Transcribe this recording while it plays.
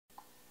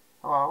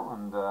Hello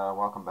and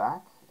welcome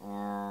back.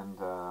 And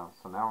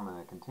so now I'm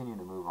going to continue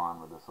to move on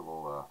with this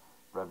little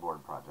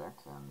breadboard project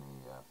in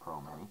the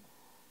Pro Mini.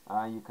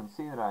 You can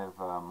see that I've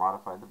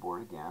modified the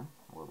board again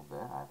a little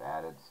bit. I've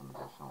added some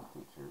additional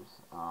features.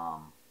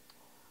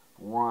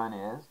 One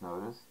is,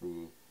 notice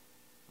the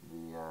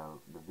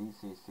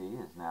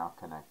VCC is now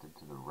connected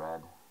to the red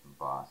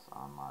bus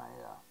on my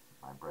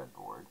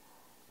breadboard.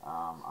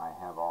 I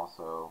have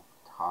also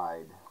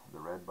tied the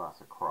red bus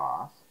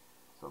across,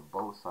 so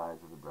both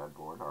sides of the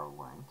breadboard are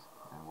linked,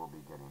 and we'll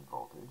be getting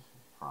voltage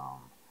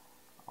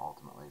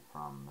ultimately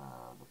from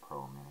the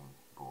Pro Mini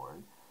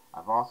board.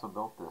 I've also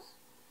built this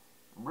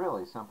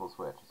really simple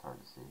switch. It's hard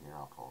to see here.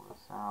 I'll pull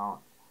this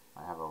out.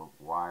 I have a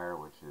wire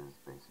which is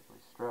basically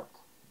stripped,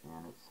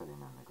 and it's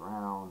sitting in the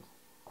ground.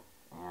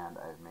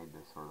 And I've made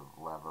this sort of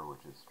lever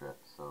which is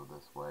stripped, so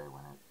this way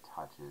when it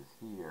touches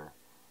here,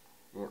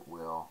 it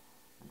will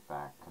in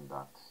fact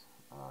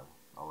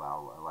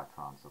allow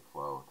electrons to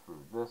flow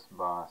through this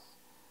bus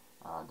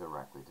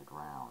directly to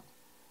ground.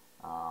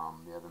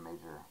 The other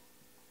major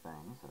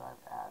things that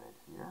I've added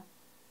here,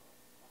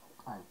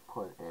 I've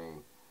put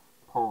a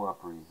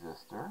pull-up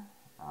resistor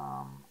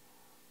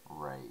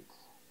right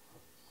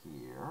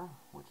here,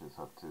 which is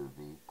hooked to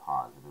the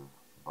positive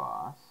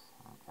bus,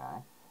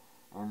 okay,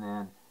 and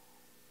then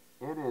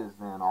it is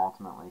then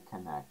ultimately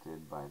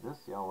connected by this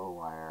yellow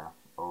wire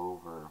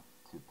over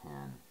to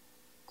pin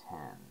 10,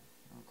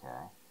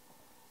 okay.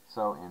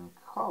 So in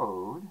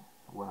code,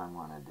 what I'm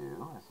going to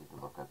do is, if you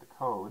look at the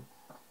code,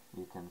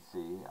 you can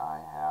see I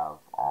have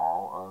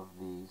all of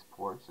these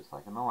ports, just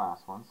like in the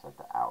last one, set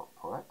to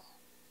output,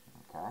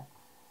 okay,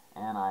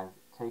 and I've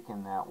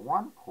taken that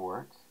one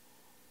port,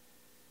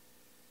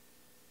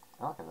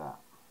 look at that,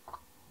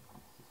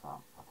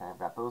 okay, I've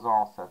got those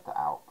all set to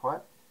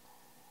output,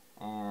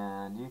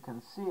 and you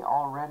can see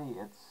already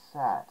it's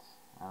set,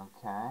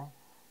 okay,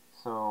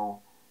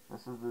 so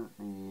this is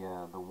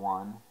the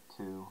 1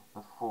 to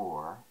the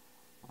 4,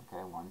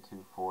 okay, 1,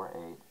 2, 4,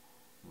 8.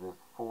 The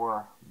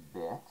 4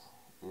 bit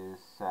is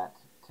set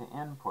to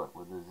input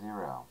with a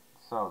 0.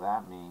 So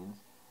that means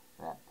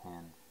that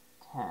pin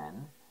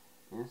 10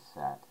 is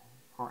set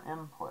for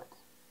input.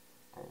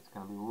 Okay, it's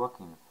going to be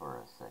looking for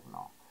a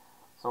signal.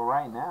 So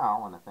right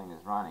now, when the thing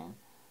is running,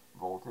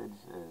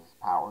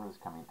 power is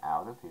coming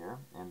out of here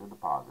into the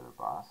positive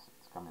bus.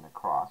 It's coming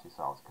across. You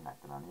saw it's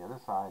connected on the other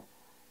side.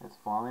 It's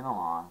flowing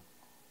along.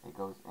 It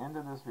goes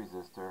into this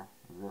resistor.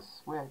 This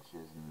switch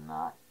is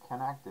not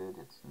connected,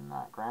 it's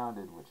not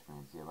grounded, which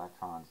means the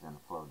electrons then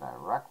flow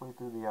directly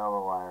through the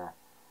yellow wire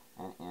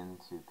and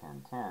into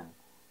pin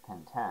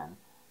 10,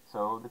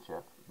 so the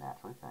chip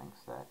naturally thinks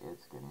that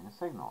it's getting a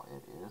signal.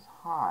 It is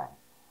high.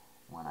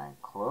 When I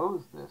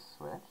close this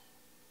switch,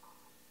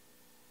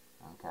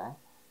 okay,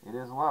 it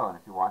is low, and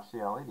if you watch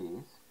the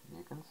LEDs,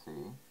 you can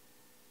see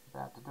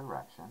that the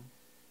direction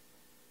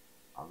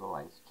of the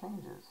lights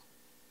changes.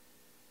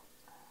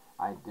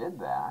 I did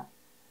that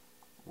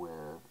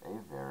with a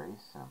very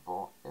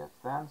simple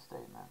if-then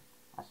statement.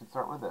 I should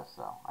start with this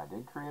though. I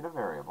did create a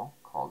variable,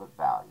 called it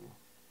value,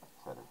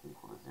 set it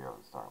equal to 0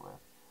 to start with.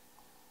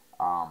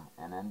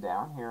 And then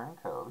down here in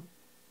code,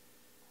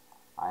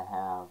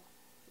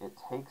 it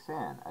takes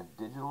in a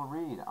digital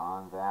read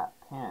on that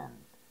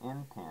pin.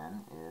 In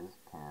pin is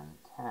pin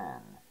 10.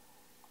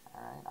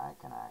 Alright, I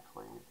can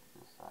actually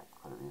I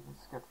could have even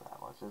skipped that.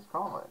 Let's just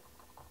call it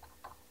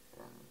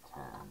pin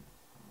 10.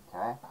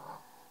 Okay?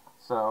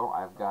 So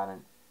I've got a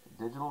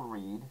digital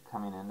read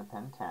coming into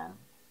pin 10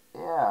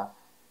 if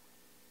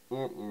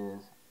it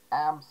is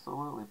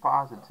absolutely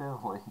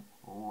positively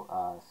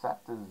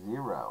set to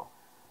 0.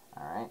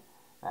 Alright,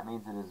 that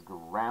means it is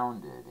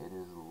grounded, it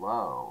is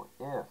low.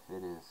 If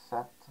it is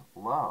set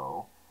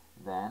low,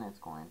 then it's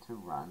going to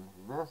run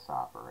this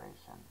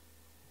operation.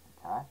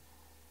 Okay?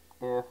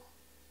 If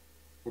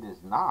it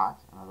is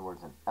not, in other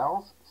words an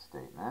else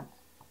statement,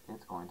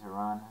 it's going to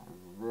run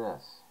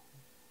this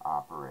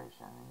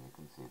operation, and you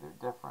can see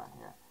they're different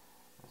here.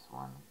 This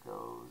one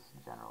goes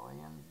generally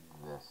in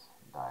this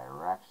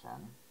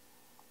direction.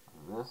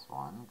 This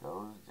one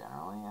goes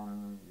generally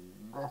in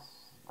this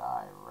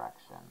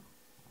direction.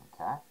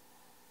 Okay?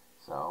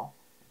 So,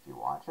 if you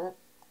watch it,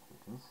 you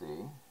can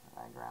see that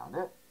I ground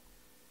it,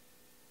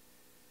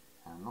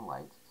 and the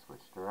lights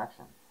switch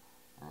direction.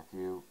 And if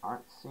you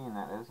aren't seeing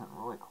that, it isn't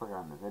really clear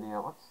on the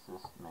video, let's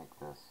just change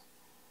this.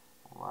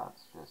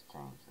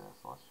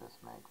 Let's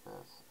just make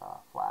this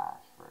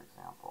flash, for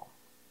example.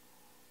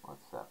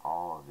 Let's set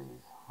all of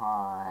these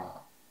high.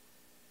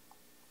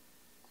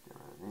 Let's get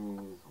rid of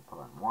these. We'll put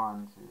on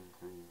 1, 2,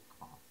 3,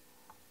 4.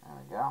 There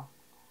we go.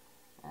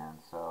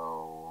 And so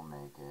we'll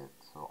make it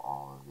so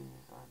all of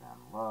these are then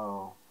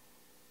low.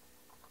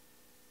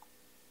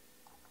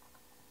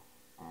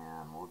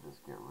 And we'll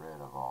just get rid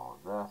of all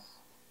of this.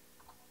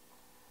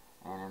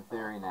 And in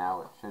theory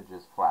now it should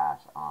just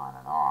flash on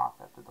and off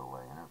at the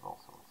delay interval.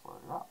 So let's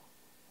load it up.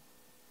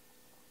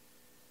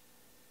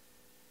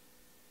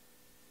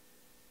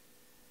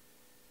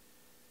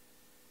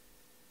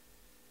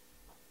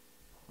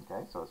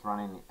 Okay, so it's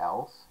running the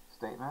else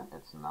statement.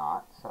 It's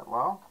not set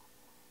low.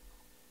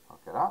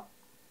 Hook it up.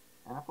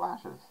 it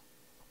flashes.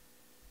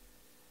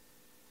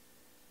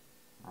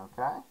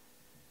 Okay?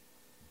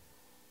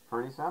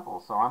 Pretty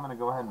simple. So I'm going to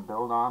go ahead and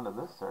build onto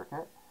this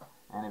circuit,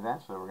 and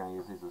eventually we're going to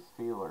use these as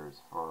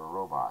feelers for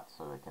robots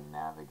so it can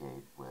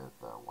navigate with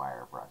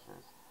wire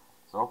brushes.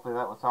 So hopefully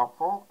that was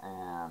helpful,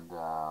 and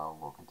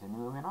we'll continue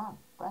moving on.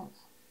 Thanks.